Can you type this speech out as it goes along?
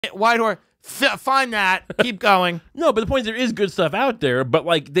White Horse. Find that. Keep going. No, but the point is there is good stuff out there, but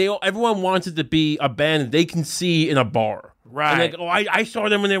like everyone wants it to be a band that they can see in a bar. Right. And like, I saw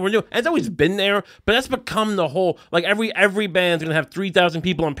them when they were new. And it's always been there, but that's become the whole, like every band's going to have 3,000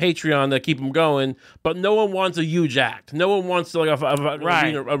 people on Patreon that keep them going, but no one wants a huge act. No one wants like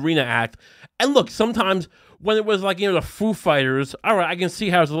an arena act. And look, sometimes when it was like, the Foo Fighters, all right, I can see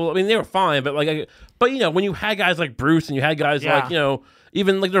how it's a little, I mean, they were fine, but when you had guys like Bruce and you had guys like,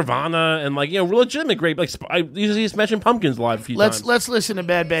 even like Nirvana and like, legitimate great, like I usually just mention Pumpkins live a few times. Let's listen to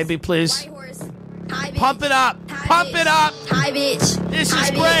Bhad Bhabie, please. Hi, Pump it up. Pump it up. Hi, bitch. This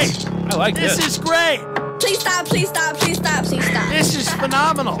is great. I like this. This is great. Please stop, please stop, please stop, please stop. This is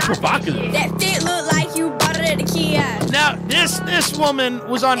phenomenal. Provocative. That fit look like you bought it at the kiosk. Now, this woman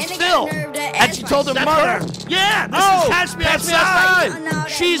was on film, and she told her mother, "Yeah, this is Catch Me Outside."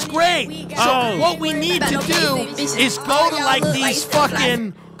 She's great. So what we need to do is go to like these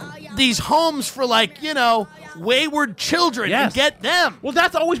fucking these homes for like wayward children and get them. Well,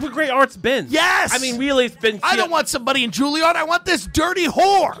 that's always what great art's been. Yes. I mean, really, it's been. I don't want somebody in Juilliard. I want this dirty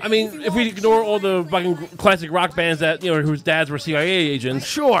whore. I mean, if we ignore all the fucking classic rock bands that whose dads were CIA agents,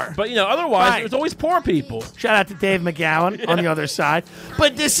 sure. But otherwise, it's always poor people. Shout out to Dave McGowan on the other side.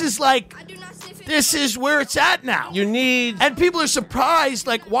 But this is like. This is where it's at now. And people are surprised,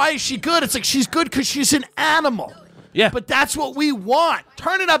 like, why is she good? It's like she's good because she's an animal. Yeah. But that's what we want.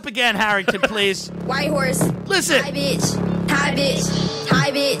 Turn it up again, Harrington, please. White Horse. Listen. Hi, bitch. Hi, bitch.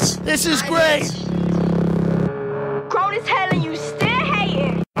 Hi, bitch. This is great. Grown as hell and you still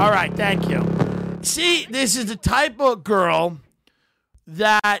hating. All right, thank you. See, this is the type of girl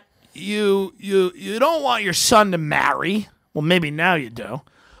that you don't want your son to marry. Well, maybe now you do.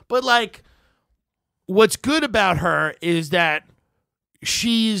 But, like, what's good about her is that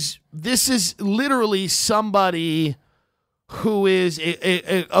this is literally somebody who is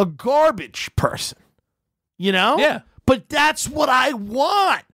a garbage person, Yeah. But that's what I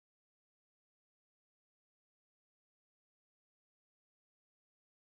want.